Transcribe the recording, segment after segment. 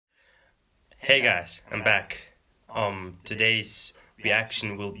Hey guys, I'm back. Today's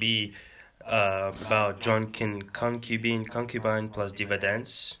reaction will be about Drunken, Concubine plus Diva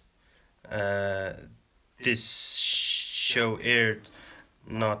dance. This show aired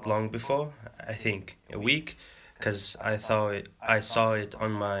not long before, I think a week, because I saw it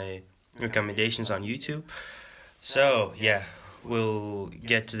on my recommendations on YouTube. So yeah, we'll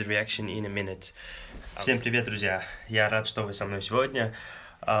get to the reaction in a minute. Всем привет, друзья! Я рад, что вы со мной сегодня.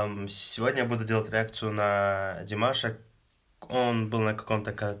 Сегодня я буду делать реакцию на Димаша. Он был на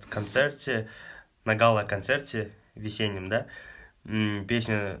каком-то концерте, на гала-концерте весеннем, да?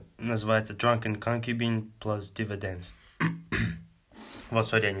 Песня называется Drunken, Concubine plus Diva dance. Вот,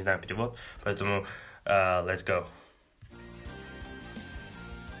 сори, я не знаю перевод, поэтому let's go.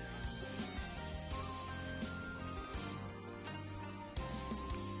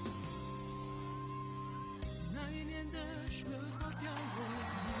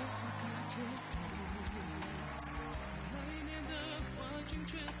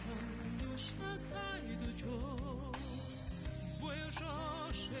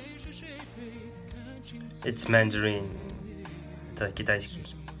 It's Mandarin. Это китайский.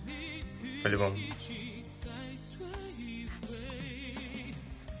 По-любому.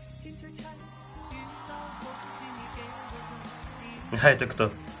 А это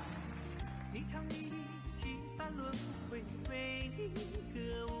кто?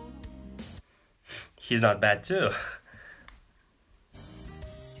 He's not bad too.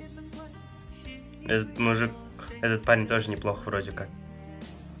 Этот мужик, этот парень тоже неплохо вроде как.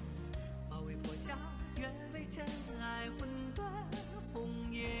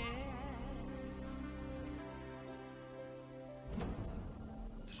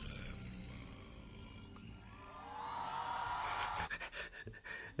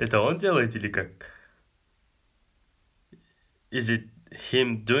 Это он делает или как? Is it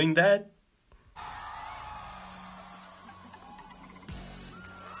him doing that?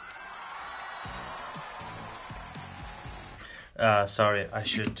 Sorry, I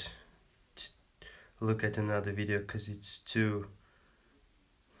should look at another video because it's too...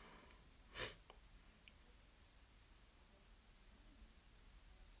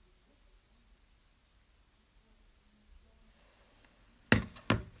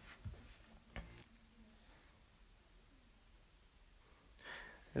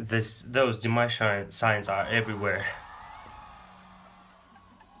 Those Dimash signs are everywhere.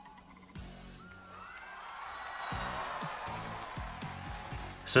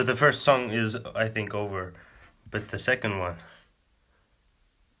 So the first song is, I think, over, but the second one.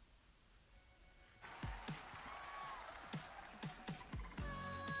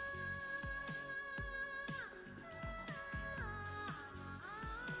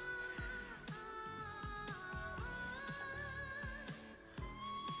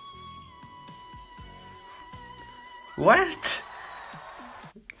 What?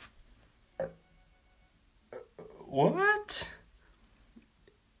 What?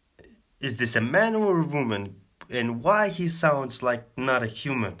 Is this a man or a woman? And why he sounds like not a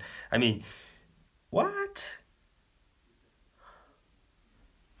human? I mean, what?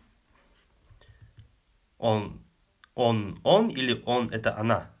 Он или он это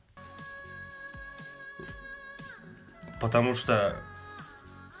она? Потому что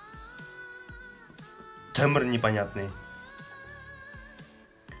тембр непонятный.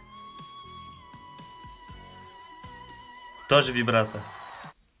 Тоже вибрато.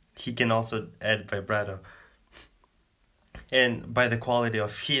 He can also add vibrato. And by the quality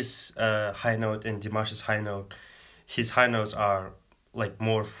of his high note and Dimash's high note, his high notes are like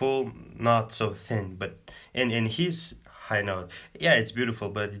more full, not so thin. But in his high note, yeah, it's beautiful,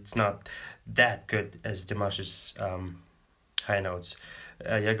 but it's not that good as Dimash's high notes.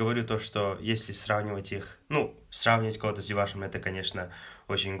 Я говорю то, что если сравнивать их, сравнивать кого-то с Димашем, это, конечно,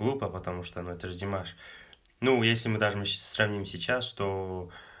 очень глупо, потому что, это же Димаш. Если мы даже сравним сейчас,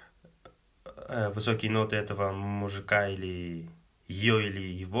 то высокие ноты этого мужика или ее, или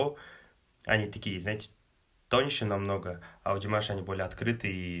его, они такие, знаете, тоньше намного, а у Димаша они более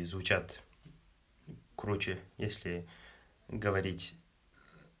открыты и звучат круче, если говорить.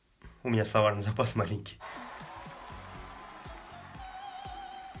 У меня словарный запас маленький.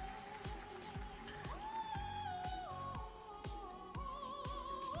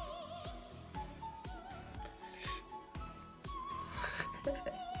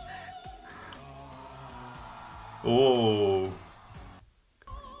 О.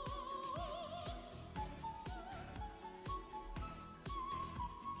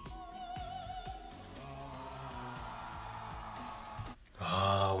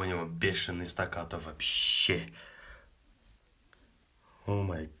 У него бешеный стаккато вообще. О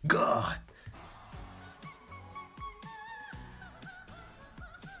май гад.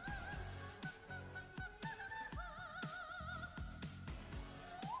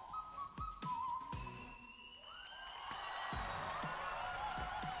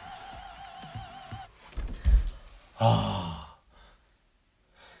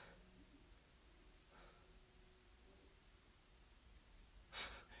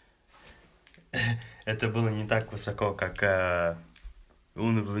 Это было не так высоко, как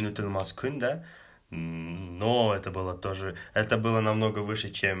unutulmaz күн, да? Но это было намного выше,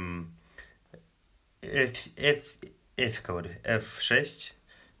 чем говорю, F6.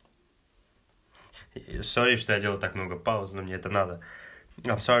 Sorry, что я делаю так много пауз, но мне это надо.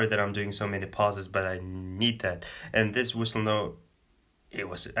 I'm sorry that I'm doing so many pauses, but I need that. And this whistle note, it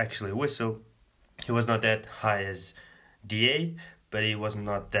was actually a whistle. It was not that high as D8, but it was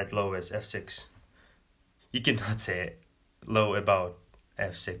not that low as F6. You cannot say low about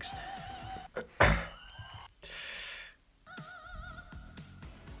F6.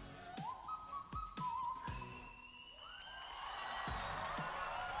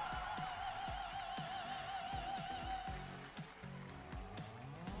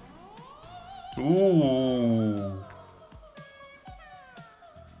 Ooh.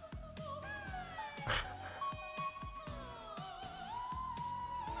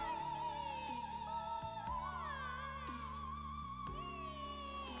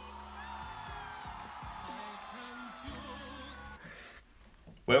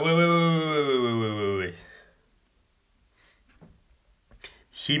 Wait.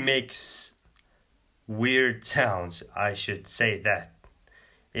 He makes weird sounds, I should say that.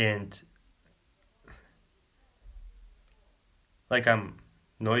 And like I'm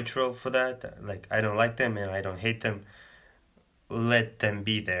neutral for that. Like I don't like them and I don't hate them. Let them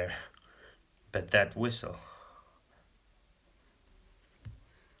be there. But that whistle.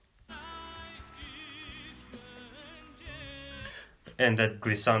 And that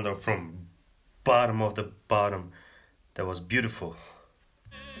glissando from bottom of the bottom. That was beautiful.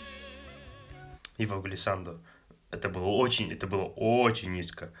 Его глиссандо. Это было очень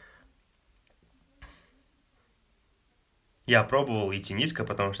низко. Я пробовал идти низко,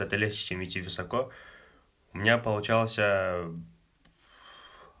 потому что это легче, чем идти высоко. У меня получался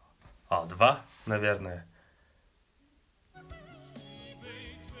А2, наверное.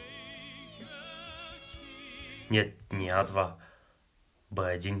 Нет, не А2.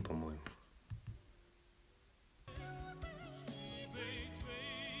 Б1, по-моему.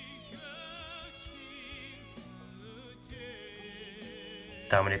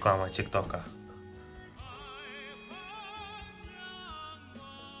 Там реклама ТикТока.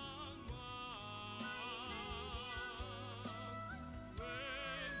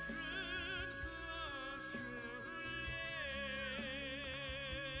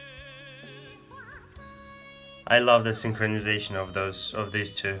 I love the synchronization of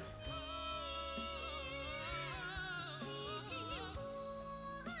these two.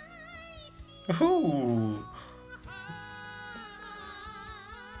 Ooh.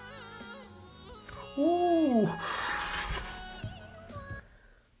 Ooh.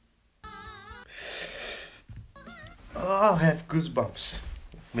 Oh, I have goosebumps.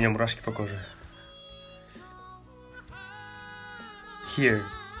 У меня мурашки по коже. Here.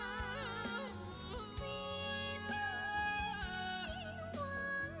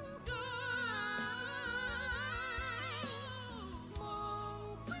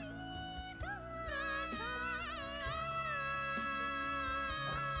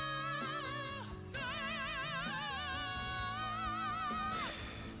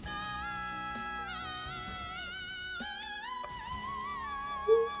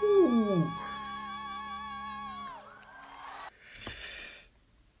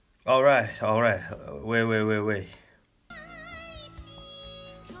 All right. Wait.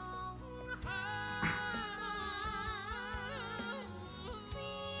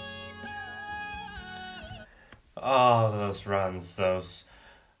 Oh, those runs, those...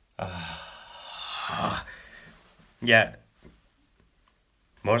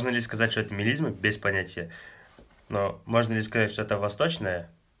 Можно ли сказать, что это мелизма? Без понятия. Но можно ли сказать, что это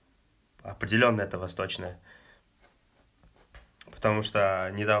восточное? Определенно это восточное. Потому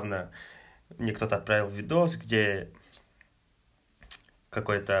что недавно мне кто-то отправил видос, где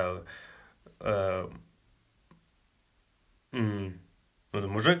какой-то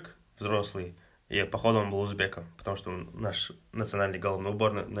мужик взрослый, и походу он был узбеком, потому что наш национальный головной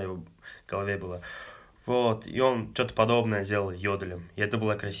убор на его голове было. Вот, и он что-то подобное делал йоделем, и это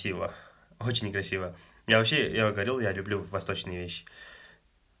было красиво, очень красиво. Я говорил, я люблю восточные вещи,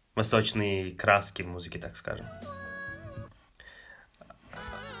 восточные краски в музыке, так скажем.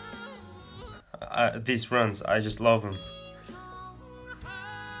 These runs, I just love them.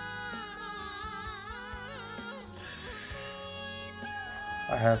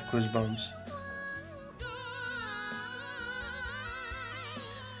 I have goosebumps.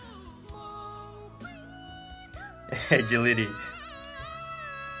 Agility.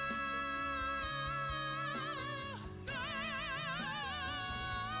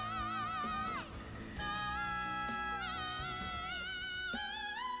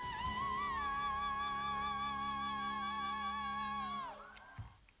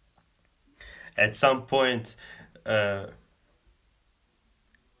 At some point, uh,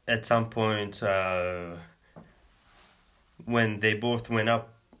 when they both went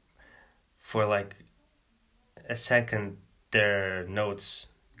up for like a second, their notes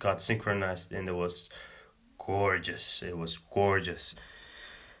got synchronized, and it was gorgeous. It was gorgeous.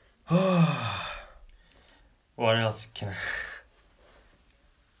 What else can I...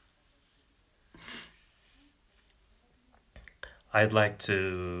 I'd like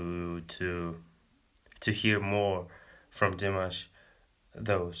to hear more from Dimash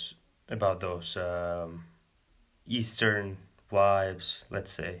about those Eastern vibes,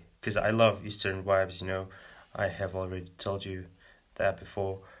 let's say, because I love Eastern vibes. I have already told you that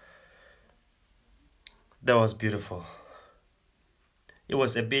before. That was beautiful. It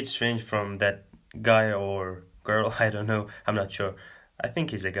was a bit strange from that guy or girl. I don't know. I'm not sure. I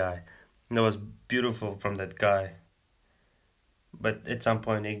think he's a guy. That was beautiful from that guy. But at some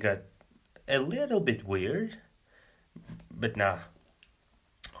point it got a little bit weird. But nah.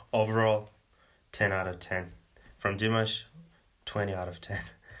 Overall, 10 out of 10. From Dimash, 20 out of 10.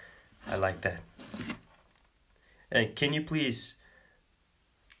 I like that. And can you please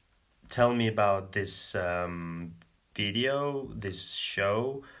tell me about this video, this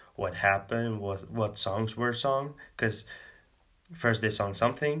show, what happened, what songs were sung? Because first they sang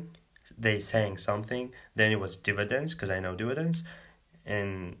something, then it was Diva dance, because I know Diva dance,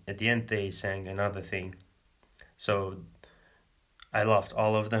 and at the end they sang another thing. So I loved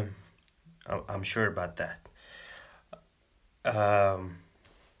all of them. I'm sure about that.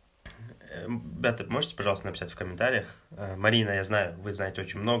 Ребята, можете, пожалуйста, написать в комментариях? Марина, я знаю, вы знаете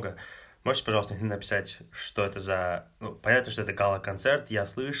очень много. Можете, пожалуйста, написать, что это за... понятно, что это гала-концерт, я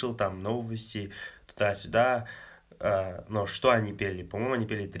слышал, там новости, туда-сюда. Но что они пели? По-моему, они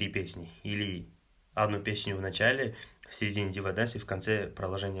пели 3 песни. Или одну песню в начале, в середине Diva Dance и в конце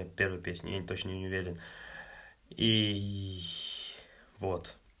продолжение первой песни. Я точно не уверен. И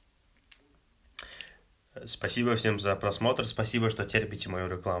вот. Спасибо всем за просмотр. Спасибо, что терпите мою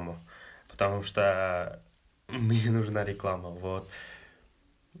рекламу. Потому что мне нужна реклама. Вот.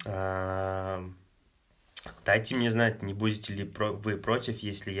 Дайте мне знать, не будете ли вы против,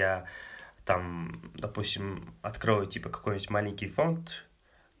 если я там, допустим, открою типа какой-нибудь маленький фонд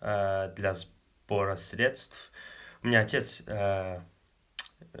для сбора средств. У меня отец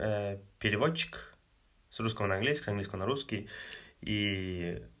переводчик с русского на английский, с английского на русский,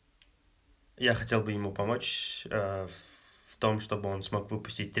 и я хотел бы ему помочь в том, чтобы он смог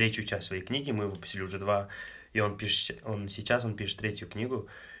выпустить 3-ю часть своей книги. Мы выпустили уже 2, и он пишет 3-ю книгу.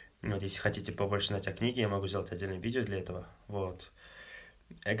 Вот, если хотите побольше знать о книге, я могу сделать отдельное видео для этого. Вот.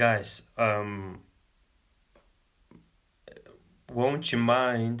 Guys, won't you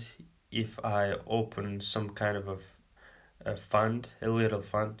mind if I open some kind of a fund, a little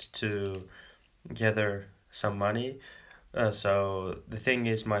fund to gather some money? So the thing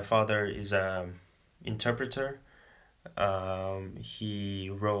is, my father is an interpreter. He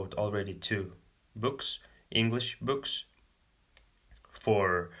wrote already 2 books, English books,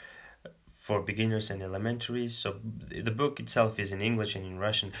 for beginners and elementaries. So the book itself is in English and in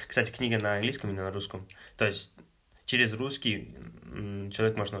Russian. Кстати, книга на английском и на русском. То есть через русский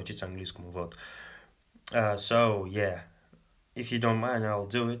человек может научиться английскому. Вот. So yeah, if you don't mind, I'll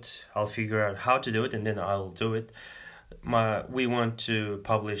do it. I'll figure out how to do it, and then I'll do it. We want to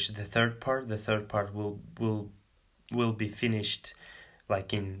publish the 3rd part. The 3rd part will be finished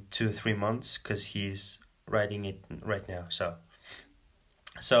like in 2-3 months, because he's writing it right now.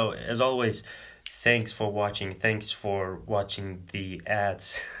 So as always, thanks for watching. Thanks for watching the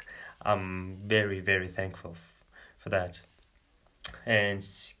ads. I'm very, very thankful for that. And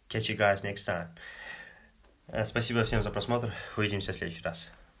catch you guys next time. Спасибо всем за просмотр. Увидимся в следующий раз.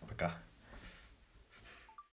 Пока.